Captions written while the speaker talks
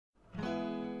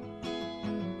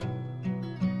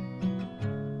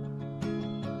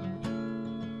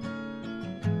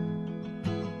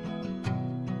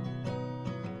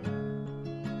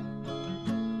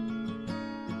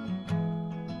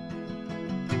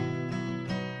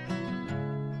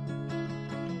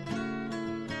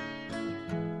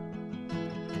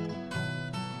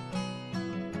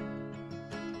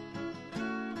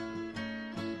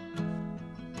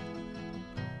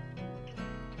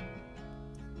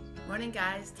Morning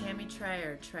guys, Tammy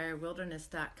Trayer,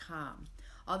 TrayerWilderness.com.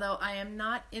 Although I am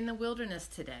not in the wilderness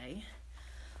today,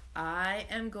 I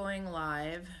am going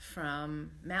live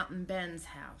from Mountain Ben's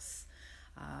house.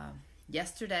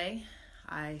 Yesterday,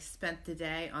 I spent the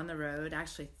day on the road,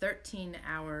 actually 13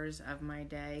 hours of my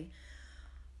day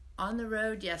on the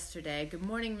road yesterday. Good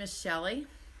morning, Miss Shelley.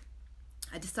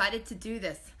 I decided to do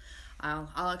this.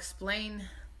 I'll explain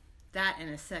that in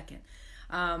a second.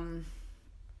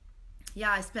 Yeah,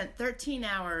 I spent 13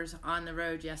 hours on the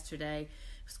road yesterday.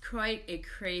 It was quite a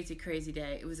crazy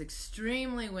day. It was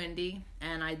extremely windy,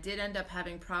 and I did end up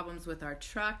having problems with our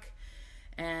truck,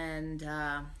 and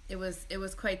it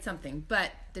was quite something.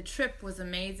 But the trip was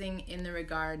amazing in the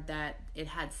regard that it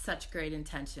had such great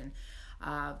intention.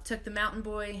 Took the mountain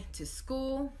boy to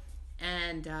school,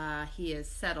 and he is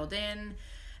settled in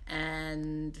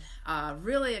and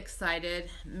really excited.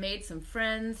 Made some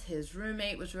friends. His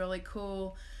roommate was really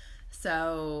cool.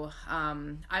 So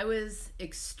I was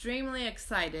extremely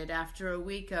excited after a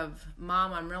week of,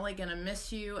 Mom, I'm really going to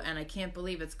miss you, and I can't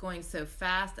believe it's going so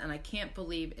fast, and I can't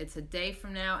believe it's a day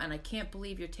from now, and I can't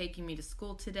believe you're taking me to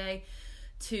school today,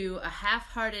 to a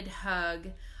half-hearted hug,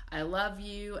 I love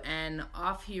you, and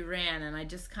off he ran. And I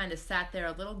just kind of sat there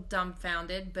a little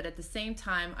dumbfounded, but at the same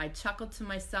time I chuckled to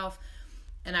myself,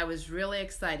 and I was really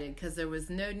excited because there was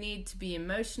no need to be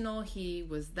emotional. He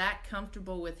was that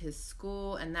comfortable with his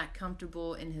school and that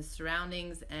comfortable in his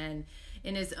surroundings and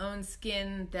in his own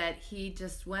skin that he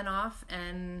just went off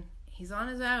and he's on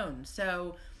his own.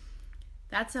 So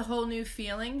that's a whole new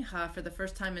feeling. For the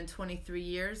first time in 23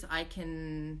 years, I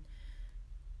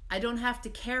don't have to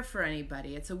care for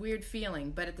anybody. It's a weird feeling,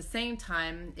 but at the same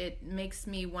time, it makes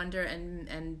me wonder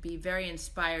and be very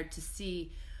inspired to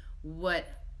see what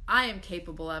I am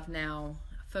capable of now,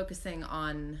 focusing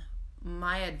on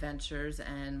my adventures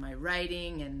and my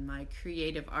writing and my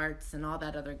creative arts and all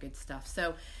that other good stuff.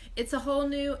 So it's a whole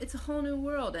new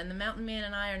world, and the mountain man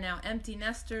and I are now empty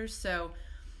nesters, so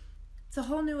it's a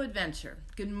whole new adventure.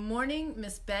 Good morning,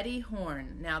 Miss Betty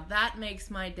Horn. Now that makes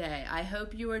my day. I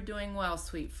hope you are doing well,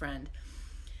 sweet friend.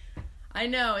 I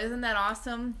know, isn't that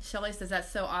awesome? Shelley says that's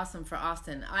so awesome for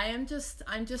Austin. I'm just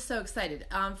so excited.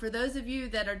 For those of you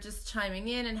that are just chiming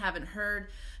in and haven't heard,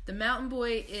 the Mountain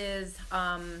Boy is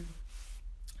at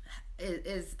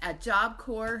Job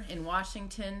Corps in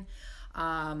Washington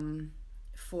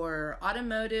for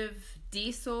automotive,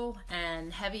 diesel,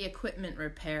 and heavy equipment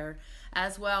repair,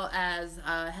 as well as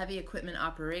heavy equipment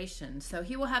operation. So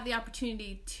he will have the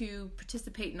opportunity to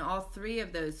participate in all three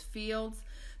of those fields.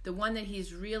 The one that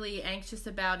he's really anxious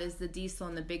about is the diesel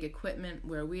and the big equipment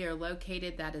where we are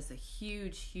located. That is a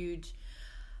huge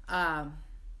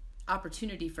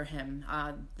opportunity for him.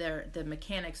 The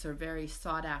mechanics are very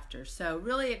sought after. So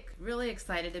really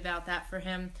excited about that for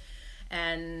him.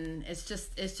 And it's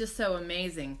just so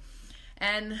amazing.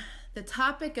 And the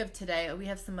topic of today, we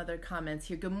have some other comments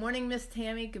here. Good morning, Miss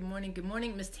Tammy. Good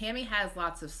morning. Miss Tammy has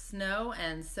lots of snow,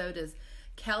 and so does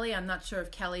Kelle. I'm not sure if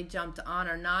Kelle jumped on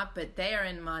or not, but they are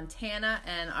in Montana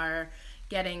and are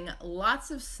getting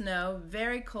lots of snow,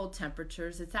 very cold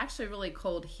temperatures. It's actually really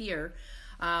cold here.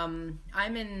 I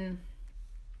am in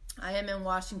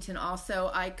Washington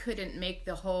also. I couldn't make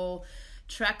the whole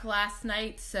trek last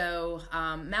night, so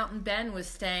Mountain Ben was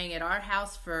staying at our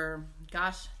house for,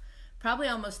 gosh, probably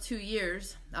almost 2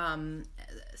 years.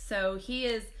 So he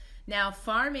is now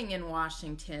farming in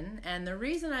Washington, and the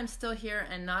reason I'm still here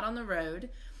and not on the road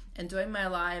and doing my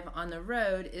live on the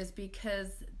road is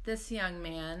because this young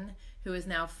man who is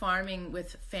now farming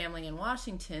with family in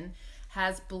Washington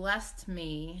has blessed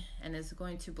me and is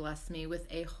going to bless me with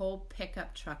a whole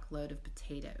pickup truckload of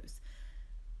potatoes.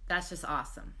 That's just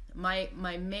awesome. My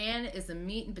man is a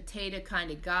meat and potato kind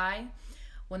of guy.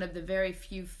 One of the very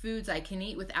few foods I can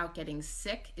eat without getting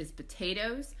sick is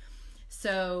potatoes.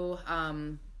 So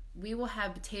we will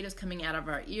have potatoes coming out of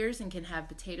our ears and can have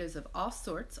potatoes of all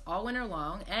sorts all winter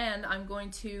long. And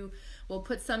we'll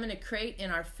put some in a crate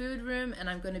in our food room, and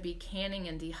I'm going to be canning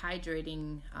and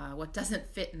dehydrating what doesn't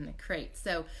fit in the crate.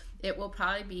 So it will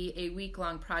probably be a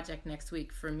week-long project next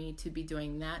week for me to be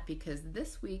doing that, because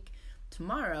this week,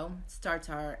 tomorrow, starts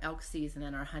our elk season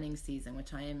and our hunting season,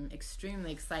 which I am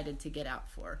extremely excited to get out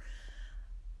for.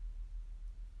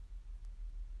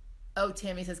 Oh,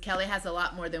 Tammy says Kelle has a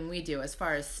lot more than we do as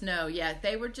far as snow. Yeah,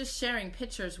 they were just sharing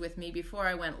pictures with me before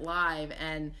I went live,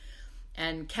 and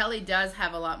Kelle does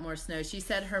have a lot more snow. She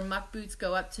said her muck boots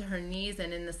go up to her knees,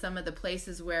 and in some of the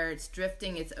places where it's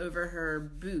drifting, it's over her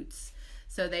boots.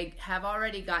 So they have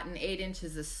already gotten 8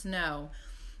 inches of snow,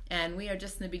 and we are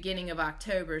just in the beginning of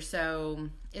October, so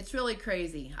it's really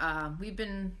crazy. We've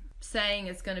been saying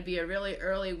it's going to be a really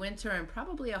early winter and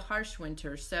probably a harsh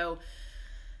winter. So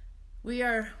we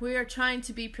are trying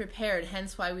to be prepared,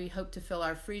 hence why we hope to fill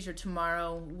our freezer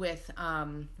tomorrow with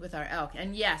our elk.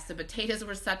 And yes, the potatoes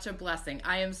were such a blessing.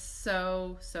 I am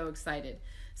so excited.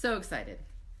 So excited.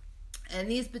 And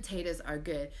these potatoes are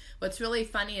good. What's really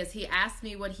funny is he asked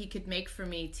me what he could make for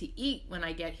me to eat when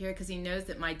I get here because he knows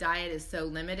that my diet is so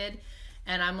limited.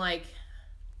 And I'm like,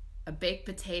 a baked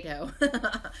potato.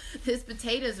 His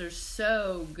potatoes are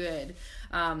so good.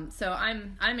 So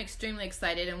I'm extremely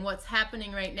excited. And what's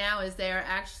happening right now is they are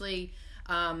actually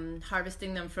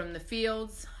harvesting them from the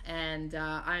fields, and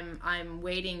I'm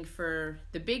waiting for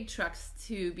the big trucks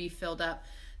to be filled up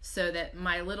so that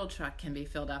my little truck can be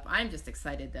filled up. I'm just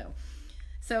excited though.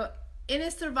 So in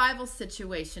a survival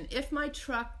situation, if my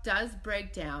truck does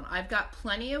break down, I've got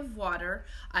plenty of water,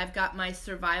 I've got my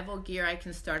survival gear, I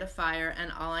can start a fire,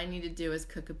 and all I need to do is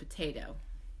cook a potato.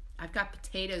 I've got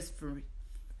potatoes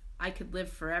I could live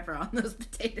forever on those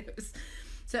potatoes.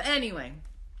 So anyway,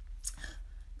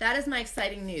 that is my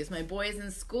exciting news. My boy is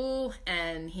in school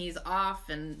and he's off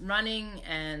and running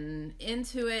and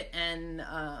into it, and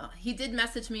he did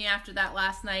message me after that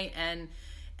last night, and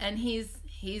he's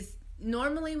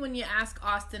normally when you ask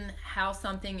Austin how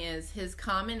something is, his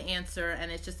common answer,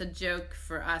 and it's just a joke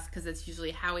for us because it's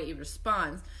usually how he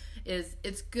responds, is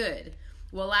it's good.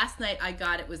 Well, last night I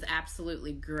got it was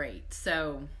absolutely great.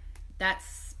 So that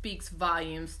speaks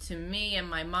volumes to me and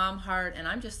my mom heart, and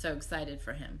I'm just so excited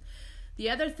for him.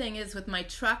 The other thing is with my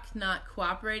truck not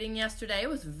cooperating yesterday, it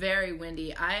was very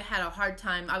windy. I had a hard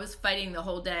time. I was fighting the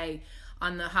whole day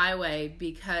on the highway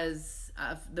because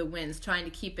of the winds, trying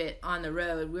to keep it on the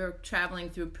road. We were traveling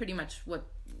through pretty much what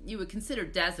you would consider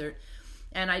desert,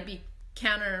 and I'd be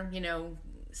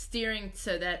steering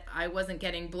so that I wasn't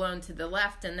getting blown to the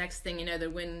left, and next thing you know, the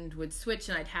wind would switch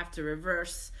and I'd have to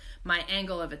reverse my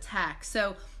angle of attack.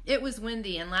 So it was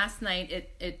windy, and last night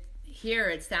it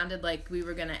sounded like we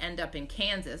were going to end up in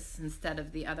Kansas instead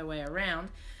of the other way around.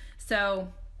 So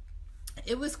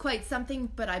it was quite something,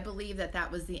 but I believe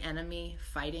that was the enemy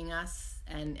fighting us.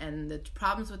 And the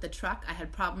problems with the truck, I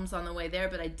had problems on the way there,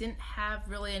 but I didn't have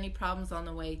really any problems on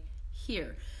the way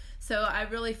here. So I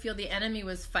really feel the enemy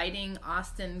was fighting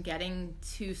Austin getting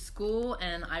to school,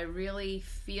 and I really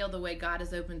feel the way God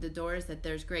has opened the doors that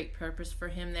there's great purpose for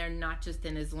him there, not just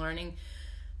in his learning,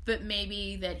 but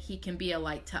maybe that he can be a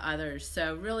light to others.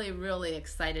 So really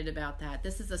excited about that.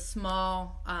 This is a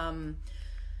small,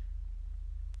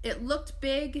 it looked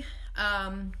big,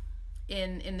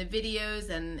 in the videos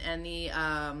and the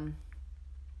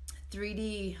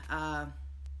 3D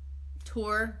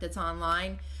tour that's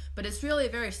online, but it's really a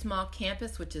very small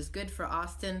campus, which is good for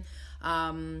Austin.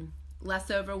 Less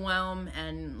overwhelm,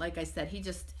 and like I said, he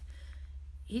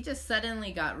just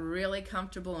suddenly got really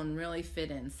comfortable and really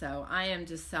fit in. So I am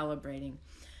just celebrating.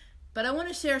 But I want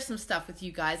to share some stuff with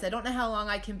you guys. I don't know how long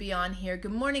I can be on here.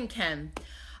 Good morning, Ken.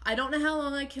 I don't know how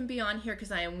long I can be on here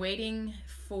because I am waiting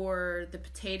for the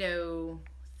potato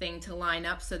thing to line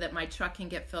up so that my truck can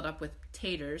get filled up with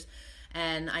potatoes,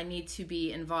 and I need to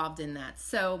be involved in that.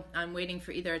 So I'm waiting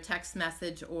for either a text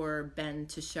message or Ben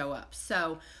to show up.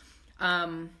 So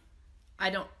I'm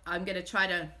going to try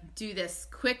to do this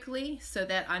quickly so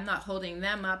that I'm not holding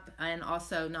them up and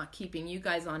also not keeping you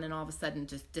guys on and all of a sudden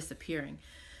just disappearing.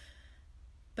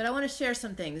 But I want to share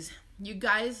some things. You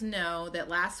guys know that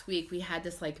last week we had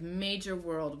this major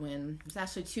whirlwind. It was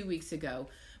actually 2 weeks ago.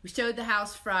 We showed the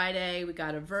house Friday. We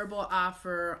got a verbal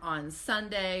offer on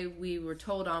Sunday. We were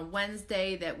told on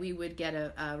Wednesday that we would get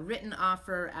a written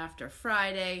offer after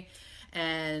Friday.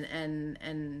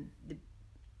 And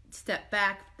step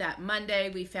back, that Monday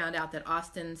we found out that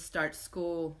Austin starts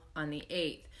school on the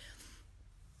 8th.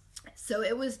 So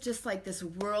it was just like this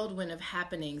whirlwind of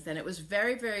happenings, and it was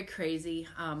very, very crazy.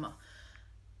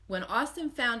 When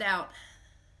Austin found out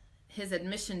his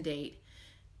admission date,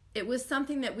 it was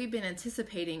something that we've been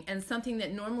anticipating and something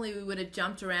that normally we would have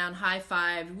jumped around,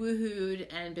 high-fived, woohooed,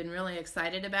 and been really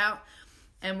excited about.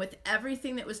 And with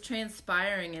everything that was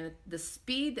transpiring and the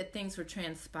speed that things were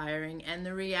transpiring and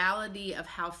the reality of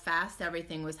how fast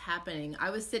everything was happening, I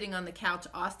was sitting on the couch.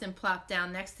 Austin plopped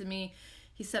down next to me.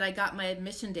 He said, I got my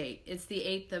admission date. It's the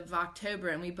 8th of October.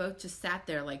 And we both just sat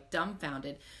there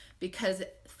dumbfounded because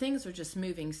things were just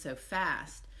moving so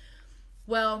fast.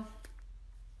 Well,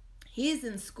 he's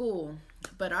in school,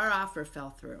 but our offer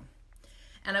fell through.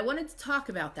 And I wanted to talk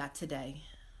about that today.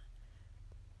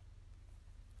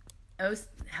 Oh,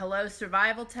 hello,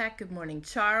 Survival Tech. Good morning,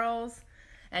 Charles.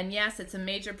 And yes, it's a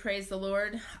major praise the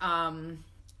Lord.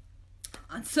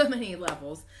 on so many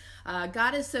levels.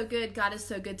 God is so good. God is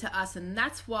so good to us. And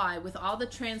that's why, with all the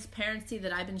transparency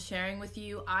that I've been sharing with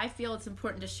you, I feel it's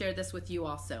important to share this with you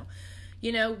also.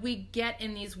 You know, we get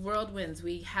in these whirlwinds.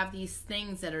 We have these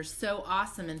things that are so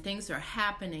awesome and things are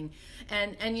happening.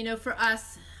 And you know, for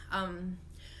us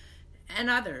and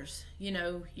others, you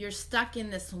know, you're stuck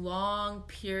in this long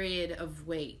period of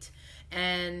wait.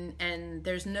 And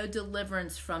there's no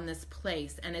deliverance from this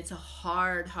place. And it's a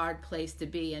hard place to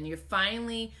be. And you're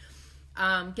finally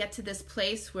get to this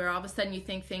place where all of a sudden you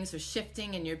think things are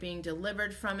shifting and you're being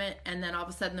delivered from it. And then all of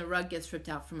a sudden the rug gets ripped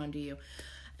out from under you.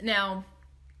 Now,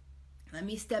 let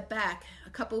me step back. A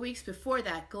couple weeks before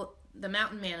that, the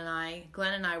mountain man and I,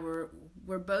 Glenn and I, were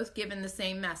both given the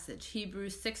same message.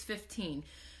 Hebrews 6:15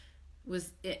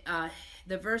 was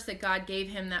the verse that God gave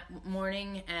him that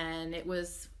morning, and it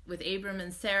was with Abram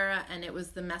and Sarah, and it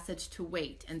was the message to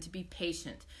wait and to be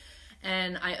patient.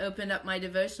 And I opened up my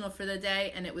devotional for the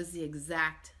day, and it was the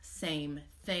exact same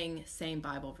thing, same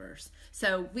Bible verse.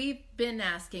 So we've been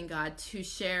asking God to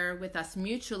share with us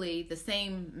mutually the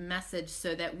same message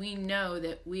so that we know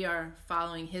that we are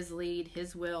following His lead,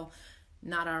 His will,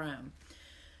 not our own.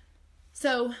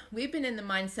 So we've been in the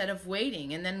mindset of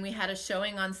waiting, and then we had a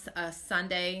showing on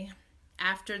Sunday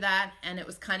after that, and it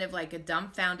was kind of like a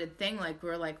dumbfounded thing. Like,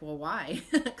 we're like, well, why?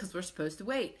 Because we're supposed to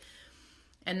wait.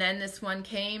 And then this one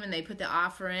came, and they put the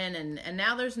offer in, and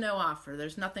now there's no offer.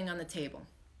 There's nothing on the table.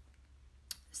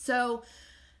 So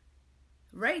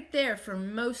right there, for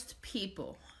most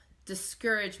people,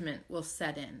 discouragement will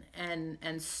set in,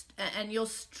 and you'll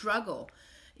struggle,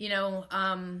 you know,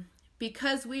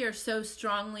 because we are so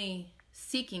strongly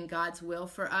seeking God's will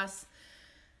for us.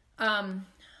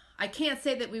 I can't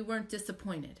say that we weren't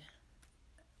disappointed,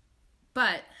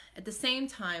 but at the same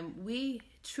time, we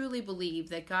truly believe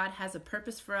that God has a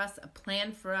purpose for us, a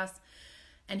plan for us,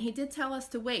 and He did tell us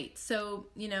to wait. So,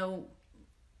 you know,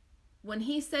 when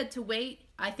He said to wait,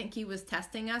 I think He was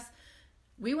testing us.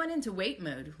 We went into wait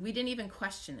mode. We didn't even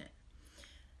question it.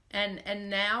 And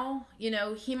now, you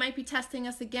know, He might be testing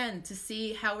us again to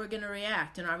see how we're going to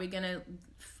react. And are we going to,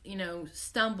 you know,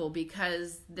 stumble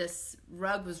because this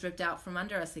rug was ripped out from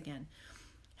under us again?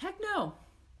 Heck no.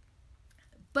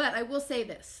 But I will say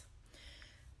this.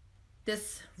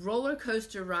 This roller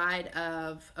coaster ride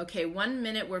of, okay, 1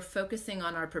 minute we're focusing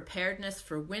on our preparedness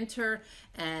for winter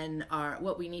and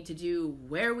what we need to do,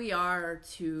 where we are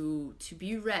to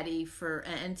be ready for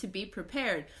and to be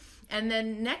prepared. And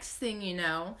then next thing you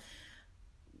know,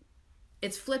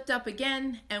 it's flipped up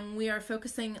again, and we are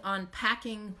focusing on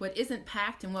packing what isn't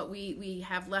packed and what we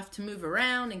have left to move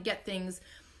around and get things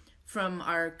from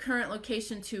our current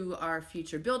location to our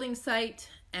future building site.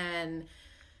 And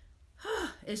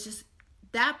it's just,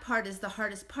 that part is the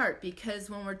hardest part, because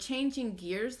when we're changing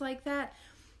gears like that,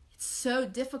 it's so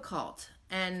difficult,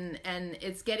 and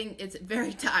it's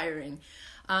very tiring.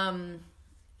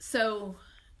 So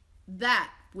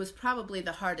that was probably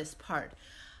the hardest part.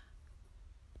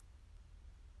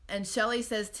 And Shelley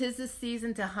says, "'Tis the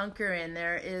season to hunker in.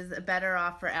 There is a better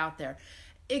offer out there."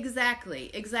 Exactly.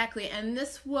 And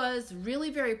this was really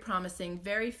very promising,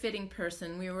 very fitting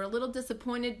person. We were a little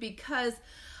disappointed because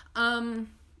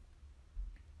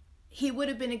he would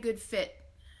have been a good fit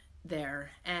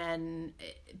there. And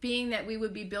being that we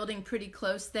would be building pretty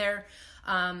close there,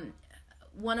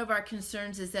 one of our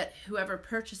concerns is that whoever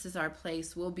purchases our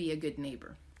place will be a good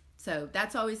neighbor. So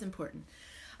that's always important.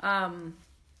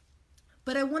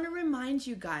 But I want to remind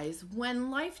you guys, when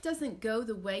life doesn't go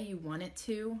the way you want it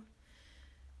to,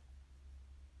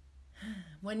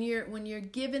 when you're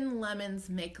given lemons,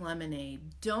 make lemonade.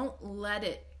 Don't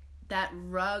let that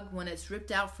rug, when it's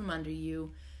ripped out from under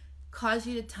you, cause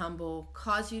you to tumble,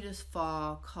 cause you to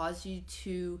fall, cause you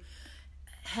to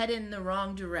head in the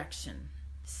wrong direction.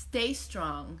 Stay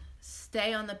strong,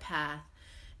 stay on the path,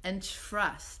 and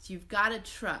trust. You've got to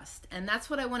trust. And that's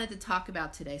what I wanted to talk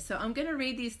about today. So I'm going to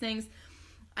read these things.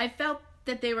 I felt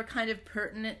that they were kind of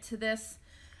pertinent to this.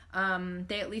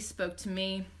 They at least spoke to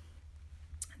me.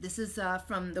 This is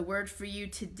from the Word for You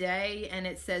today, and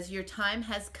it says, "Your time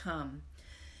has come."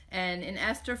 And in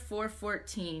Esther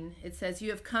 4:14, it says, "You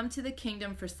have come to the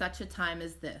kingdom for such a time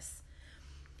as this."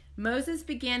 Moses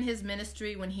began his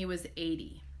ministry when he was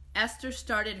 80. Esther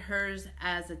started hers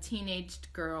as a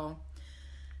teenaged girl.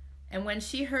 And when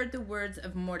she heard the words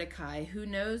of Mordecai, "Who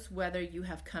knows whether you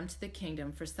have come to the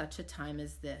kingdom for such a time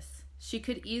as this?" she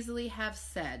could easily have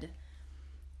said,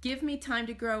 "Give me time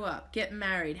to grow up, get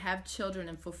married, have children,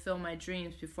 and fulfill my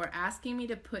dreams before asking me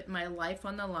to put my life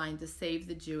on the line to save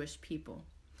the Jewish people."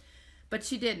 But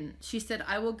she didn't. She said,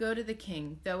 "I will go to the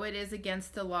king, though it is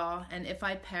against the law, and if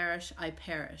I perish, I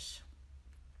perish."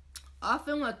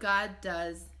 Often what God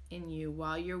does in you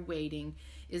while you're waiting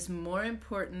is more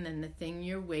important than the thing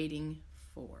you're waiting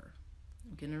for.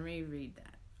 I'm going to reread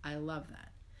that. I love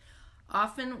that.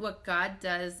 Often what God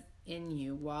does in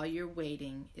you while you're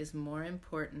waiting is more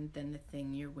important than the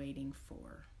thing you're waiting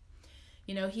for.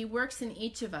 You know, he works in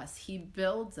each of us. He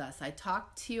builds us. I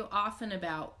talk to you often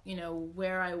about, you know,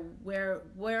 where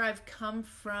I've come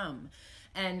from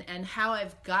and how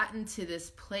I've gotten to this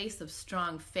place of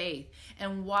strong faith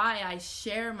and why I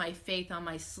share my faith on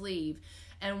my sleeve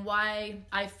and why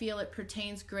I feel it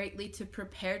pertains greatly to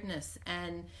preparedness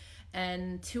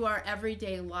and to our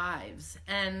everyday lives.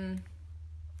 And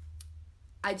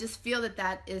I just feel that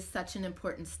that is such an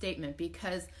important statement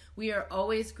because we are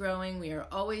always growing, we are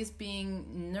always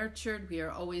being nurtured, we are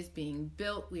always being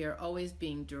built, we are always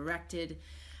being directed,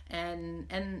 and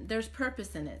there's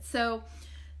purpose in it. So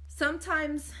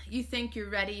sometimes you think you're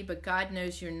ready, but God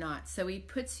knows you're not. So he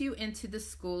puts you into the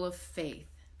school of faith.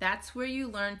 That's where you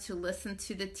learn to listen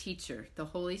to the teacher, the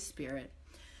Holy Spirit.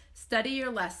 Study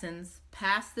your lessons,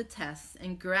 pass the tests,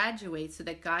 and graduate so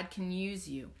that God can use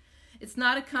you. It's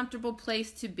not a comfortable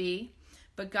place to be,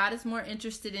 but God is more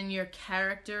interested in your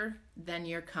character than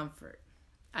your comfort.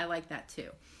 I like that too.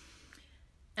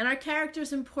 And our character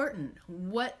is important.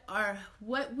 What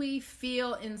we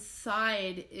feel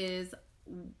inside is,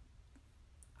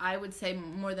 I would say,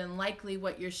 more than likely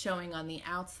what you're showing on the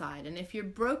outside. And if you're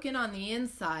broken on the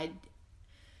inside,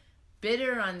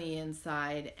 bitter on the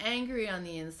inside, angry on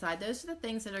the inside, those are the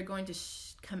things that are going to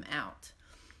come out.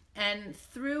 And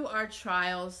through our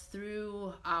trials,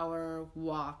 through our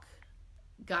walk,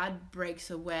 God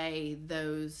breaks away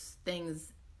those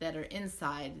things that are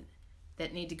inside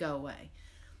that need to go away.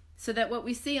 So that what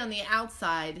we see on the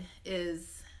outside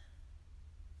is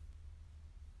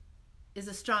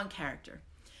a strong character.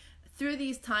 Through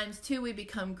these times, too, we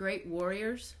become great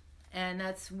warriors. And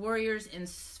that's warriors in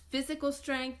physical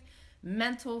strength,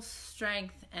 mental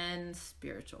strength, and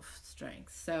spiritual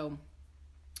strength. So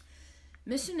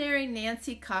missionary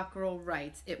Nancy Cockrell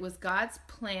writes, "It was God's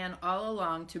plan all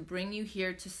along to bring you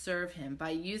here to serve him by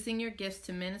using your gifts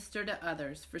to minister to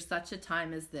others for such a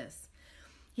time as this.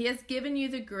 He has given you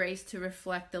the grace to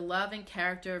reflect the love and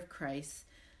character of Christ,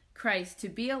 to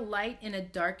be a light in a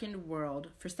darkened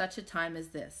world for such a time as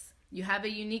this. You have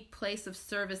a unique place of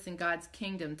service in God's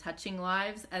kingdom, touching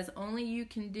lives as only you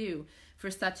can do for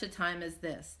such a time as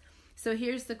this. So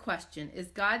here's the question. Is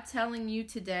God telling you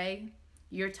today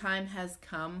your time has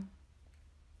come?"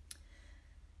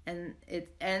 And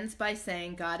it ends by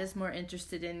saying God is more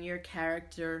interested in your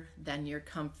character than your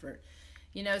comfort.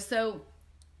 You know, so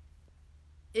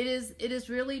it is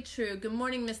really true. Good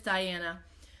morning, Miss Dianna.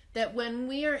 That when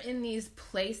we are in these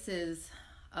places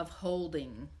of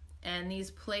holding and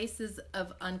these places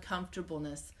of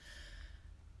uncomfortableness,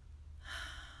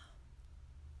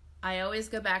 I always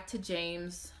go back to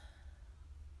James,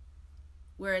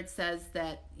 where it says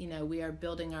that, you know, we are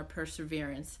building our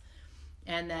perseverance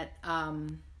and that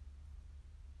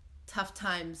tough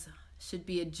times should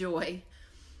be a joy.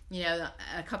 You know,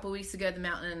 a couple weeks ago, the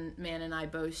Mountain Man and I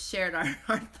both shared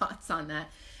our thoughts on that.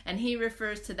 And he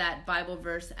refers to that Bible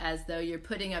verse as though you're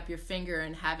putting up your finger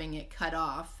and having it cut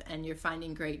off and you're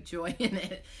finding great joy in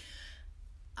it.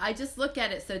 I just look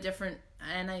at it so different,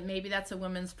 and maybe that's a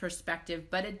woman's perspective,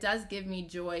 but it does give me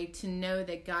joy to know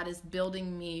that God is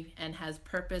building me and has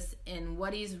purpose in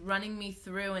what he's running me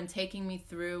through and taking me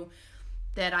through,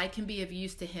 that I can be of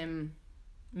use to him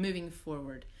moving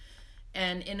forward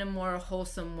and in a more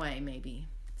wholesome way, maybe.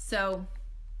 So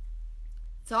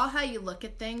it's all how you look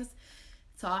at things.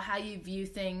 It's all how you view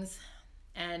things.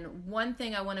 And one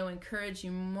thing I want to encourage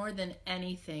you more than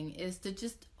anything is to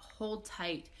just hold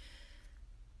tight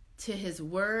to his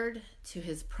word, to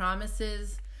his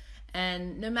promises.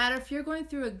 And no matter if you're going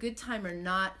through a good time or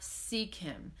not, seek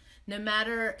him. No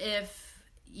matter if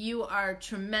you are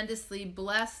tremendously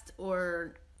blessed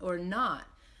or not,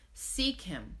 seek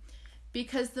him.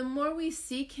 Because the more we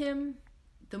seek him,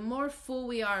 the more full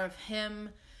we are of him,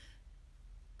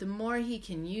 the more he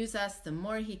can use us, the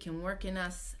more he can work in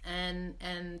us, and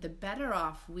the better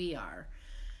off we are.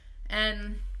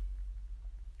 And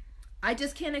I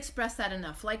just can't express that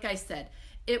enough. Like I said,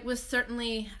 it was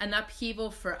certainly an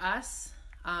upheaval for us,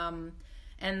 and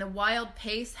the wild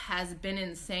pace has been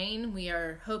insane. We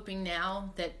are hoping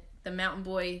now that the mountain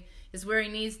boy is where he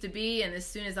needs to be, and as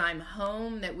soon as I'm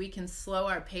home that we can slow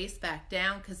our pace back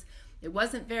down, because it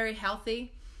wasn't very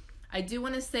healthy. I do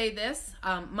want to say this,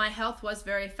 my health was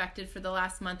very affected for the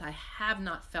last month. I have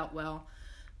not felt well,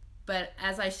 but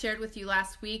as I shared with you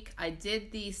last week, I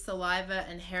did the saliva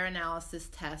and hair analysis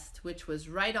test, which was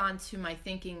right on to my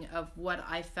thinking of what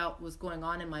I felt was going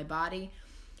on in my body.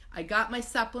 I got my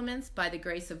supplements by the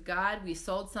grace of God. We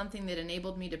sold something that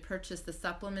enabled me to purchase the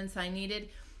supplements I needed.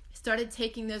 Started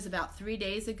taking those about 3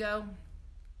 days ago,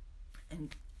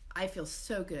 and I feel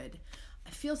so good. I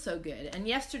feel so good. And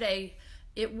yesterday,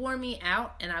 it wore me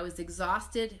out, and I was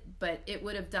exhausted, but it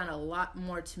would have done a lot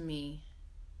more to me,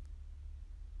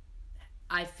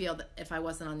 I feel, that if I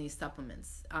wasn't on these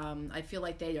supplements. I feel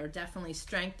like they are definitely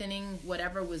strengthening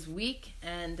whatever was weak,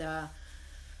 and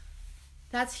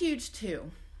that's huge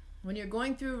too. When you're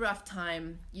going through a rough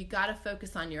time, you got to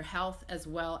focus on your health as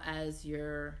well as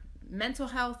your mental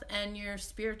health and your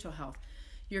spiritual health.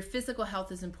 Your physical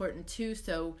health is important too.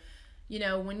 So, you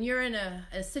know, when you're in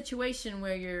a situation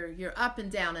where you're up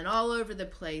and down and all over the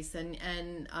place, and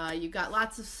you've got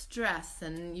lots of stress,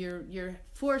 and you're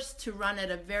forced to run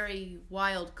at a very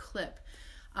wild clip,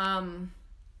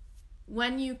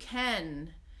 when you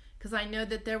can, because I know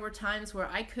that there were times where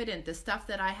I couldn't. The stuff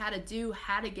that I had to do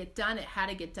had to get done. It had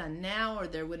to get done now, or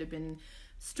there would have been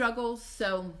struggles.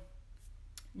 So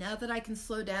now that I can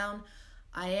slow down,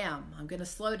 I'm going to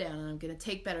slow down, and I'm going to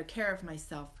take better care of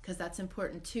myself, because that's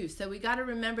important too. So we got to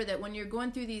remember that when you're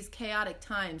going through these chaotic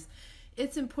times,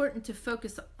 it's important to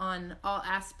focus on all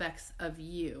aspects of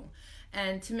you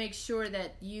and to make sure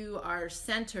that you are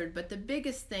centered. But the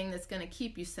biggest thing that's going to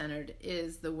keep you centered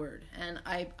is the Word. And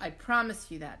I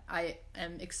promise you that. I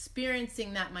am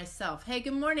experiencing that myself. Hey,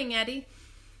 good morning, Eddie.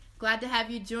 Glad to have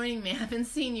you joining me. I haven't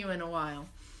seen you in a while.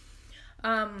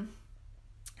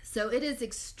 So it is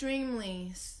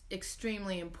extremely,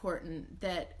 extremely important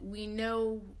that we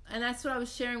know, and that's what I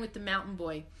was sharing with the mountain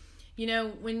boy. You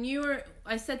know,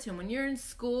 I said to him, when you're in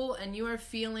school and you are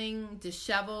feeling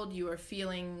disheveled, you are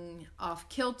feeling off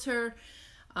kilter,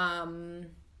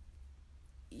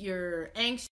 you're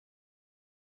anxious,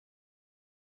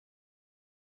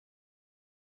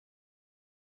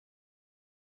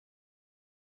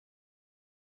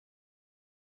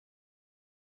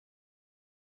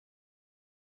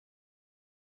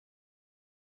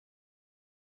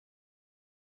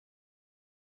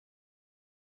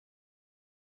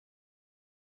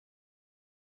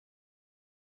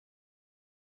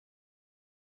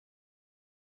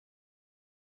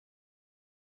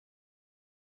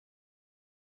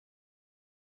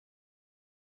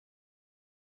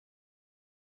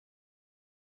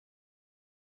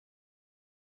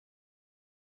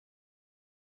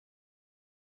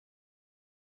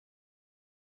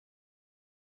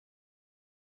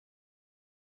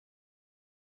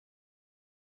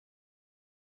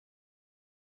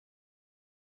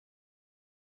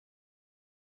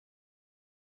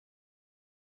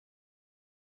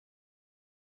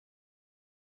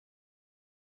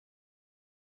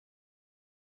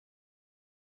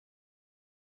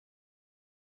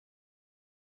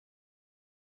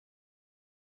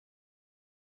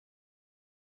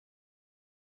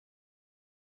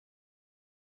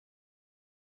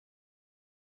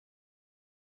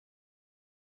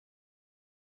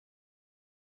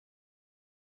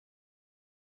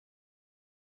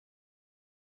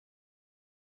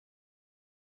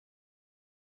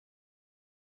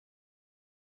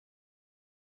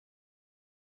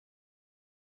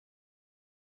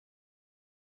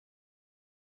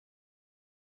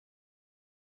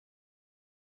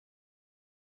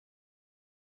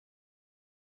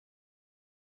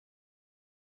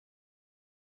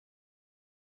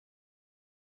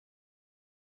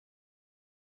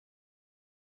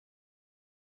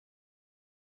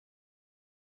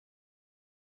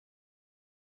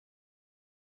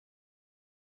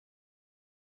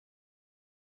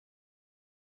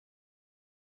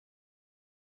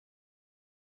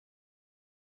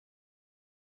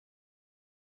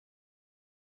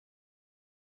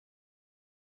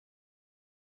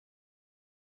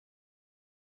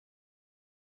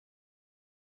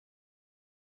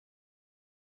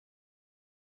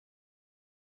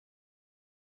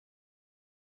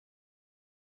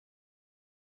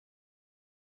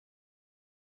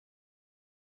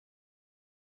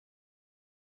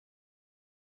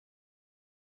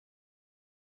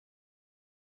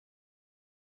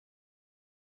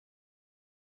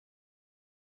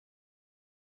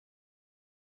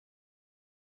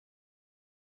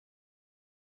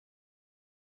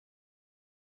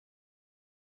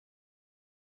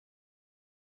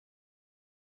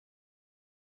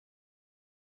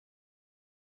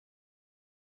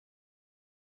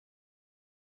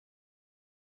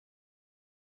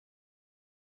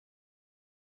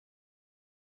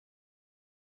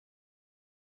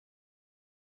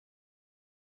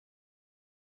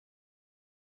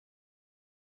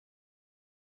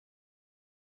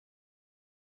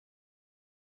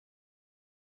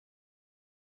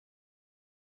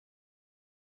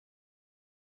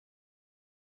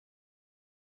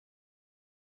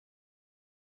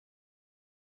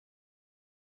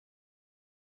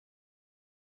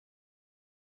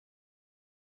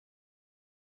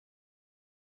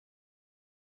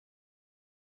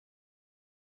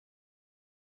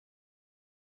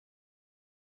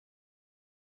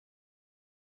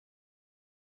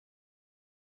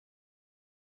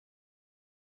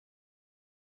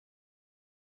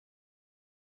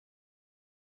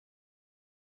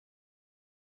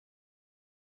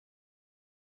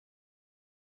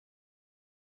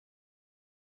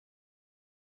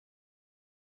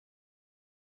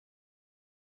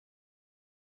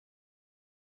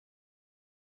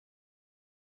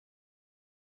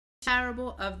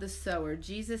 Parable of the sower.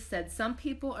 Jesus said, some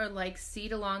people are like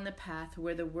seed along the path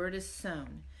where the word is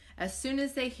sown. As soon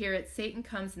as they hear it, Satan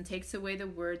comes and takes away the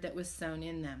word that was sown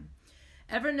in them.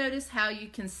 Ever notice how you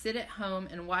can sit at home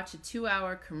and watch a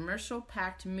 2-hour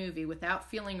commercial-packed movie without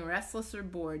feeling restless or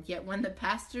bored, yet when the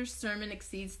pastor's sermon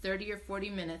exceeds 30 or 40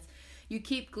 minutes, you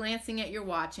keep glancing at your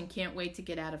watch and can't wait to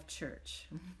get out of church?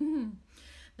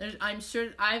 I'm sure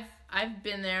I've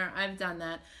been there. I've done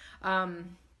that.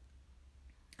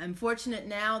 I'm fortunate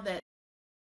now that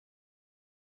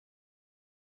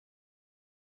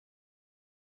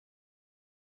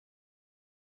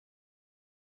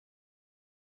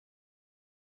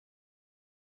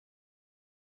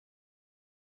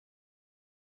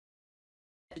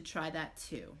to try that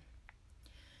too.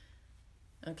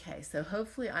 Okay, so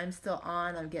hopefully I'm still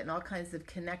on. I'm getting all kinds of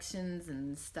connections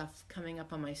and stuff coming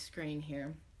up on my screen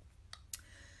here.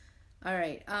 All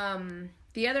right.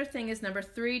 The other thing is number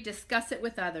 3, discuss it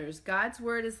with others. God's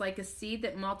word is like a seed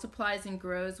that multiplies and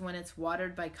grows when it's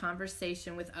watered by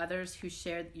conversation with others who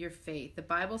share your faith. The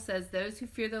Bible says those who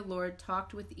fear the Lord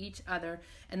talked with each other,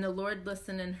 and the Lord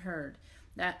listened and heard.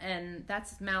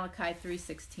 That's Malachi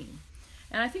 3:16.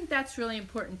 And I think that's really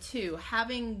important too.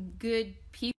 Having good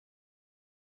people.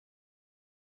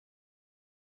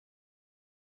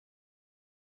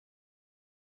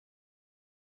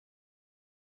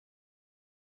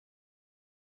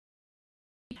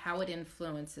 How it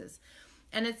influences,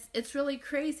 and it's really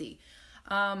crazy,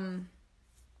 and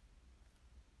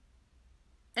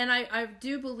I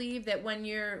do believe that when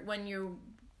you're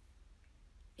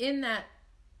in that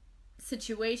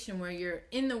situation where you're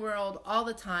in the world all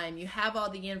the time, you have all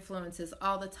the influences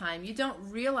all the time, you don't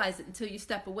realize it until you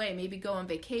step away, maybe go on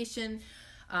vacation,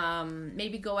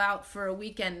 maybe go out for a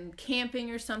weekend camping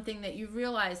or something, that you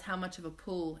realize how much of a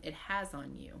pull it has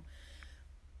on you.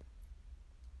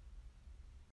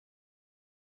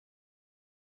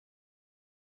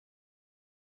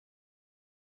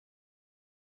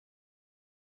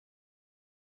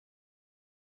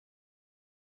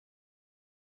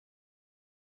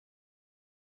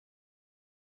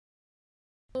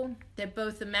 That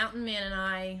both the mountain man and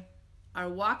I are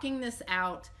walking this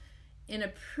out in a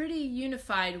pretty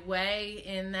unified way,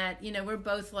 in that, we're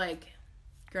both like,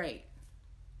 great,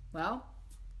 well,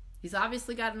 he's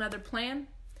obviously got another plan,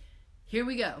 here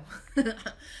we go.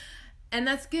 And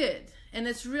that's good, and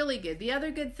it's really good. The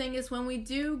other good thing is when we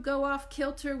do go off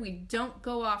kilter, we don't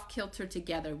go off kilter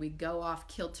together. We go off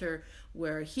kilter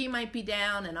where he might be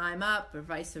down and I'm up, or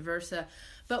vice versa,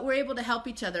 but we're able to help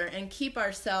each other and keep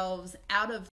ourselves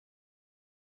out of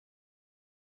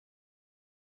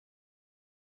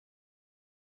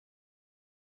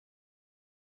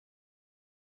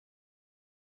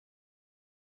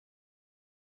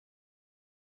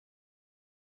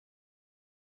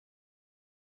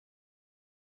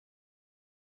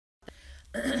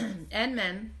and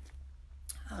men.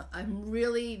 I'm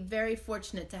really very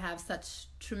fortunate to have such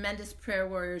tremendous prayer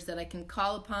warriors that I can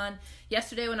call upon.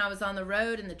 Yesterday when I was on the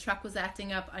road and the truck was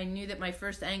acting up, I knew that my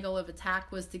first angle of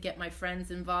attack was to get my friends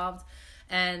involved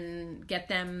and get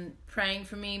them praying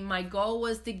for me. My goal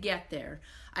was to get there.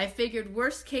 I figured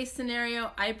worst case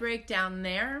scenario, I break down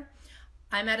there.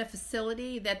 I'm at a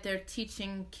facility that they're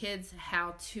teaching kids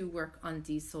how to work on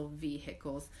diesel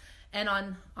vehicles and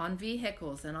on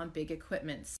vehicles and on big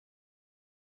equipment.